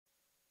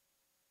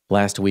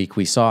Last week,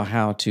 we saw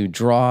how to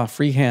draw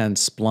freehand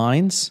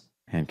splines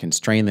and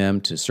constrain them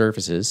to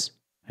surfaces.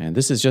 And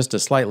this is just a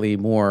slightly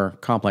more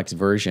complex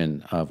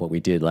version of what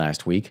we did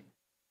last week,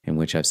 in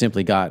which I've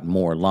simply got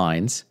more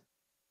lines.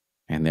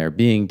 And they're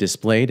being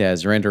displayed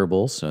as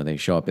renderables, so they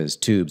show up as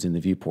tubes in the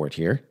viewport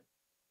here.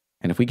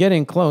 And if we get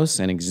in close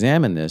and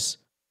examine this,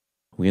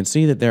 we can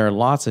see that there are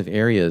lots of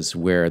areas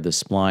where the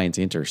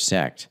splines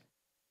intersect.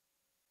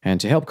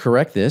 And to help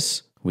correct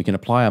this, we can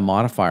apply a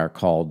modifier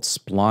called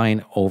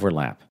Spline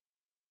Overlap.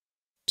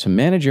 To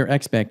manage your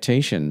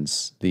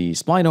expectations, the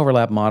Spline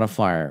Overlap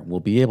modifier will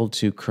be able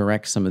to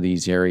correct some of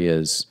these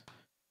areas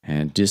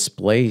and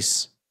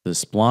displace the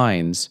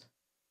splines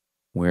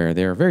where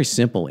there are very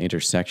simple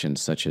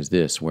intersections such as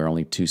this, where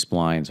only two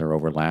splines are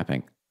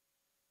overlapping.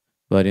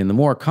 But in the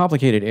more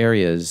complicated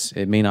areas,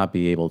 it may not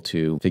be able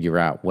to figure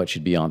out what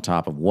should be on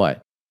top of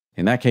what.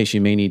 In that case,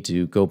 you may need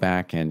to go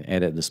back and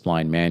edit the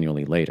spline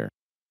manually later.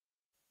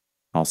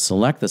 I'll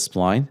select the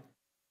spline,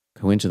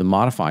 go into the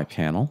Modify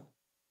panel.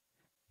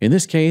 In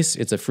this case,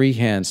 it's a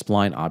freehand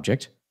spline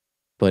object,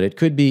 but it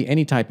could be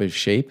any type of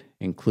shape,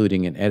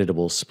 including an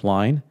editable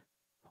spline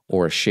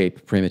or a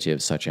shape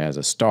primitive such as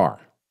a star.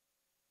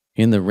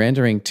 In the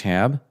Rendering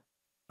tab,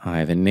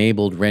 I've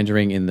enabled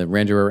rendering in the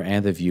renderer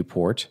and the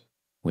viewport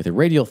with a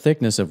radial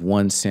thickness of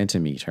 1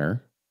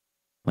 centimeter.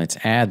 Let's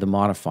add the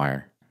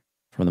modifier.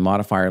 From the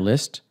modifier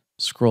list,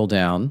 scroll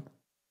down,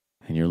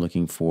 and you're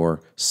looking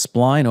for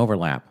Spline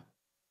Overlap.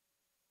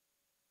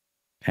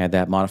 Add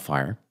that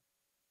modifier.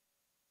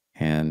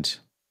 And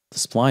the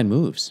spline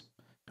moves.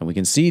 And we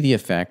can see the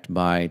effect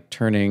by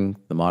turning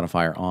the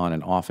modifier on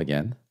and off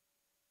again.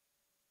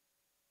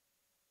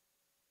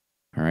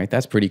 All right,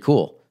 that's pretty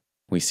cool.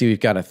 We see we've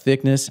got a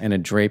thickness and a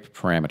drape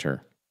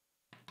parameter.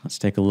 Let's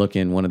take a look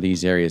in one of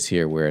these areas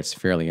here where it's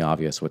fairly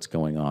obvious what's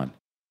going on.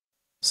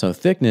 So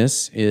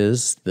thickness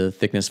is the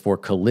thickness for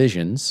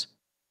collisions,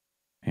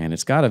 and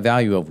it's got a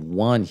value of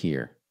 1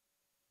 here.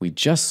 We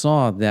just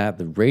saw that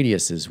the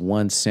radius is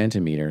 1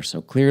 centimeter,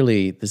 so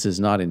clearly this is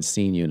not in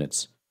scene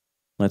units.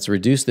 Let's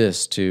reduce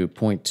this to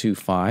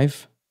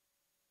 0.25,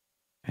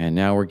 and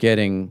now we're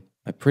getting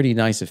a pretty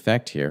nice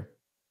effect here.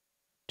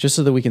 Just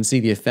so that we can see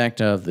the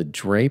effect of the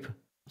drape,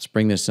 let's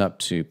bring this up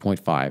to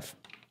 0.5.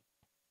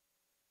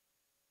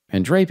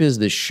 And drape is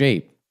the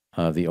shape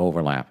of the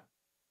overlap,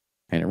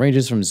 and it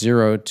ranges from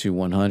 0 to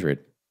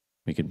 100.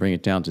 We could bring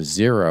it down to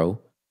 0,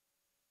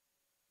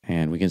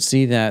 and we can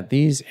see that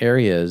these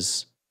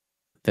areas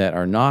that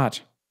are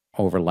not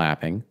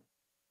overlapping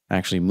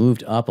actually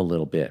moved up a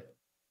little bit.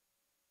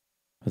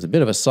 It's a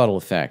bit of a subtle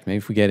effect. Maybe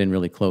if we get in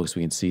really close,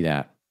 we can see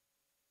that.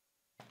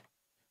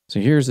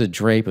 So here's a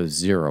drape of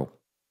 0.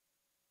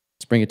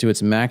 Let's bring it to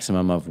its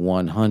maximum of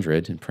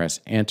 100 and press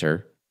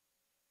Enter.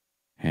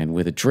 And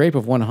with a drape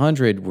of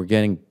 100, we're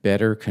getting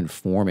better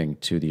conforming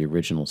to the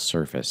original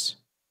surface.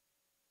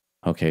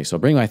 Okay, so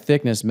I'll bring my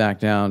thickness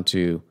back down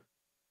to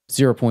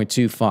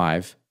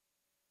 0.25.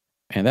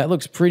 And that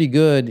looks pretty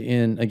good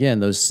in,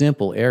 again, those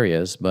simple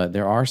areas, but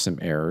there are some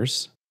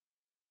errors.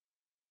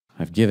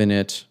 I've given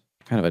it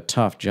kind of a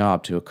tough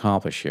job to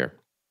accomplish here.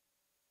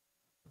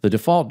 The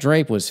default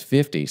drape was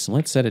 50, so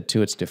let's set it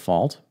to its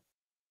default.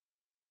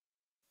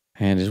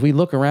 And as we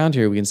look around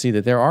here, we can see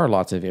that there are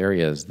lots of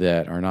areas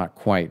that are not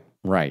quite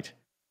right.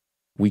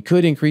 We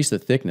could increase the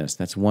thickness.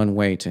 That's one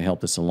way to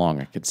help this along.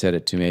 I could set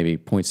it to maybe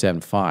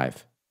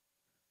 0.75.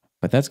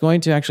 But that's going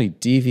to actually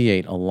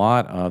deviate a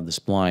lot of the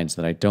splines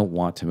that I don't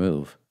want to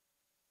move.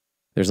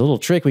 There's a little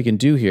trick we can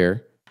do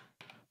here.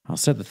 I'll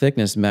set the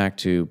thickness back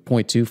to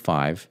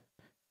 0.25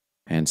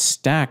 and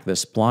stack the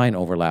spline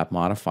overlap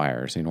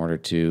modifiers in order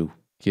to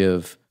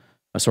give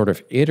a sort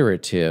of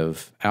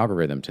iterative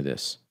algorithm to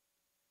this.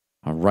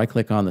 I'll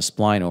right-click on the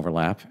spline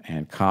overlap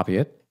and copy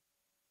it,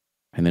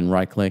 and then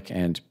right-click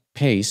and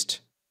paste.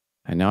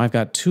 And now I've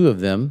got 2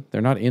 of them.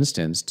 They're not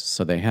instanced,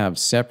 so they have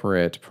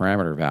separate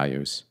parameter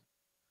values.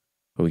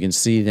 But we can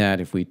see that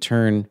if we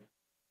turn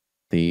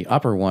the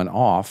upper one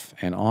off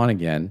and on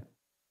again,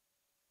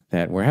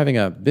 that we're having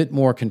a bit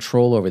more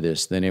control over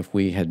this than if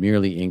we had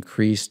merely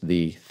increased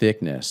the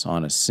thickness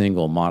on a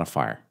single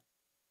modifier.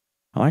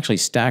 I'll actually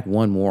stack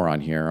one more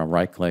on here. I'll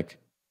right-click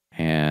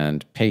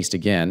and paste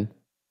again,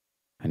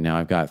 and now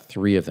I've got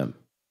 3 of them.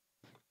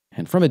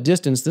 And from a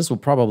distance, this will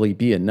probably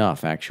be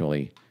enough,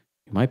 actually.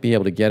 You might be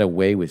able to get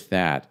away with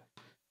that.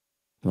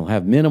 We'll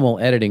have minimal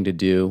editing to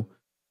do,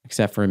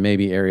 except for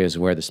maybe areas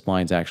where the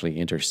spline's actually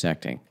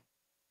intersecting.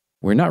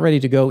 We're not ready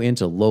to go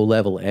into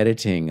low-level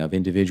editing of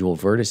individual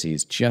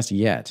vertices just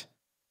yet.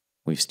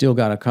 We've still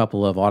got a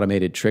couple of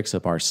automated tricks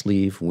up our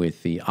sleeve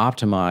with the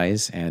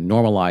optimize and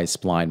normalize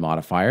spline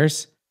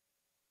modifiers,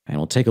 and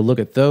we'll take a look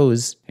at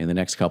those in the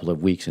next couple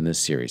of weeks in this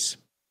series.